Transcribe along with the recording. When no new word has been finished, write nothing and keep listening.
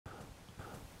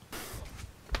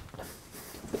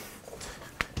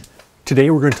Today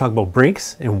we're going to talk about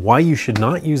brakes and why you should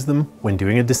not use them when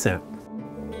doing a descent.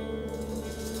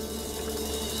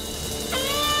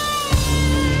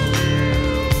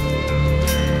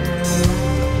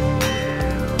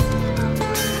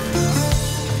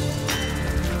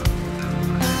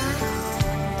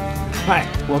 Hi,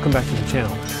 welcome back to the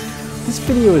channel. This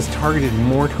video is targeted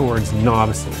more towards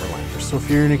novice overlanders, so if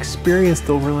you're an experienced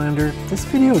overlander, this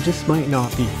video just might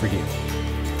not be for you.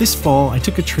 This fall, I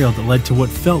took a trail that led to what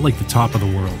felt like the top of the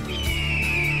world.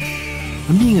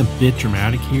 I'm being a bit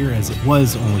dramatic here as it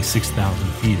was only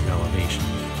 6,000 feet of elevation.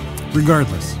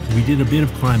 Regardless, we did a bit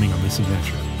of climbing on this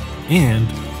adventure, and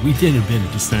we did a bit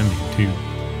of descending too.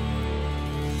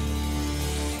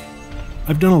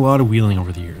 I've done a lot of wheeling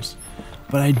over the years,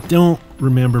 but I don't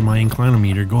remember my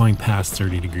inclinometer going past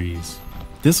 30 degrees.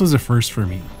 This was a first for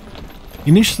me.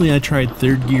 Initially I tried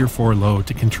third gear 4 low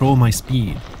to control my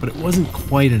speed, but it wasn't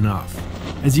quite enough.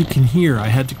 As you can hear, I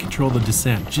had to control the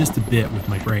descent just a bit with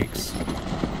my brakes.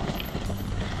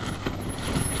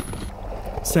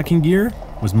 Second gear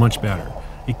was much better.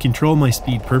 It controlled my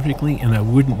speed perfectly and I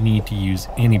wouldn't need to use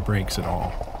any brakes at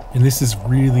all. And this is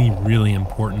really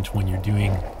important when you're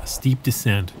doing a steep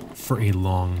descent for a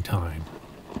long time.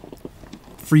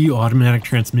 For you automatic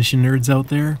transmission nerds out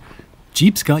there,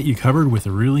 Jeep's got you covered with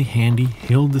a really handy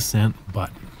hill descent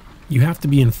button. You have to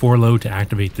be in 4 low to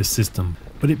activate this system,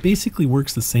 but it basically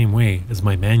works the same way as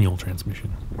my manual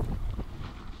transmission.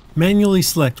 Manually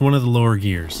select one of the lower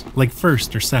gears, like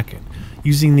first or second,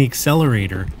 using the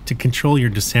accelerator to control your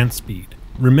descent speed.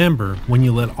 Remember, when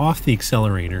you let off the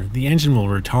accelerator, the engine will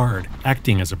retard,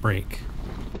 acting as a brake.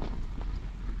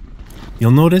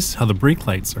 You'll notice how the brake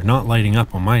lights are not lighting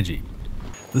up on my Jeep.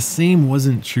 The same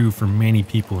wasn't true for many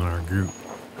people in our group,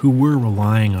 who were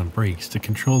relying on brakes to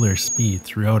control their speed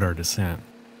throughout our descent.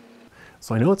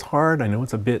 So I know it's hard, I know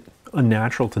it's a bit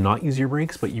unnatural to not use your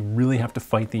brakes, but you really have to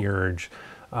fight the urge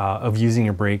of using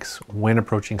your brakes when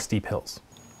approaching steep hills.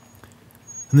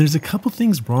 And there's a couple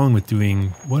things wrong with doing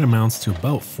what amounts to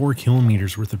about 4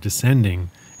 kilometers worth of descending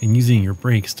and using your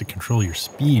brakes to control your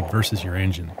speed versus your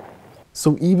engine.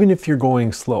 So even if you're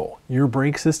going slow, your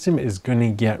brake system is going to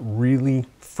get really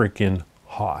freaking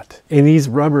hot. And these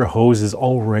rubber hoses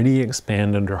already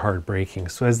expand under hard braking.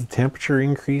 So as the temperature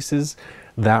increases,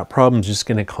 that problem's just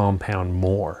going to compound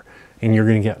more. And you're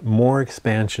going to get more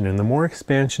expansion. And the more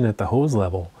expansion at the hose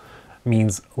level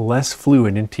means less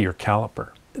fluid into your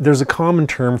caliper. There's a common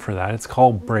term for that. It's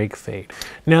called brake fade.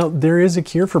 Now, there is a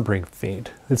cure for brake fade.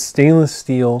 It's stainless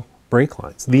steel brake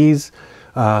lines. These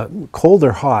cold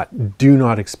or hot do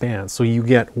not expand, so you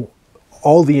get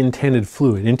all the intended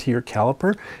fluid into your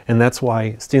caliper, and that's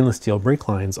why stainless steel brake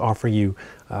lines offer you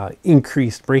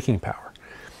increased braking power.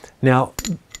 Now,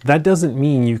 that doesn't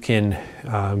mean you can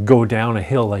go down a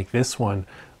hill like this one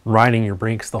riding your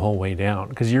brakes the whole way down,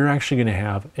 because you're actually going to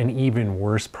have an even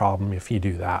worse problem if you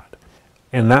do that.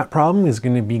 And that problem is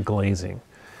going to be glazing.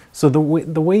 So the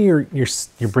way your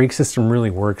brake system really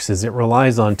works is it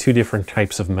relies on 2 different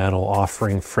types of metal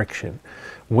offering friction.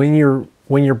 When your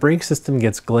brake system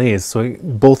gets glazed, so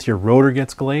both your rotor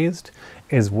gets glazed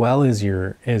as well as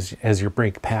your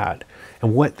brake pad.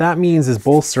 And what that means is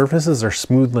both surfaces are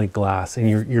smooth like glass, and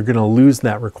you're going to lose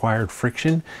that required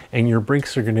friction, and your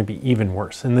brakes are going to be even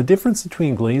worse. And the difference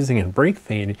between glazing and brake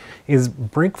fade is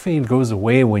brake fade goes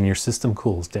away when your system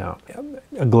cools down.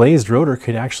 A glazed rotor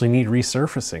could actually need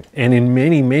resurfacing, and in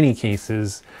many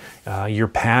cases your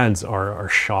pads are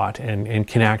shot and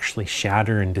can actually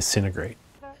shatter and disintegrate.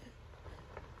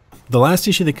 The last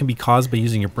issue that can be caused by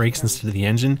using your brakes instead of the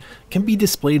engine can be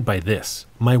displayed by this: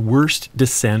 my worst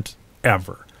descent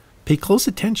ever. Pay close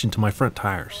attention to my front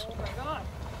tires.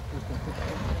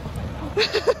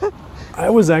 I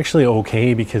was actually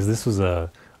okay because this was a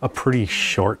pretty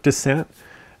short descent.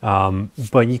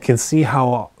 But you can see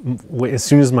how as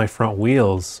soon as my front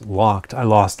wheels locked, I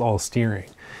lost all steering.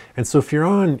 And so if you're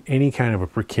on any kind of a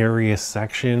precarious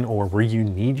section or where you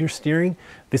need your steering,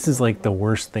 this is like the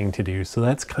worst thing to do. So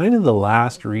that's kind of the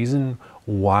last reason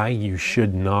why you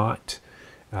should not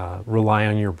rely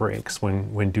on your brakes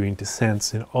when doing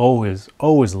descents, and always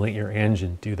let your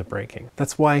engine do the braking.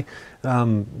 That's why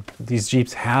these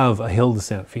Jeeps have a hill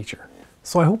descent feature.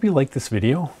 So I hope you liked this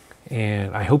video,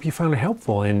 and I hope you found it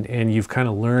helpful, and you've kind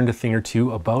of learned a thing or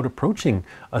two about approaching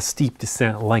a steep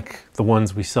descent like the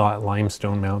ones we saw at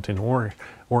Limestone Mountain,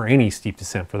 or any steep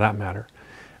descent for that matter.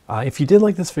 If you did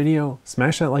like this video,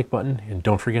 smash that like button and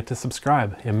don't forget to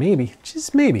subscribe, and maybe,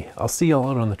 just maybe, I'll see y'all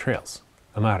out on the trails.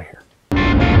 I'm out of here.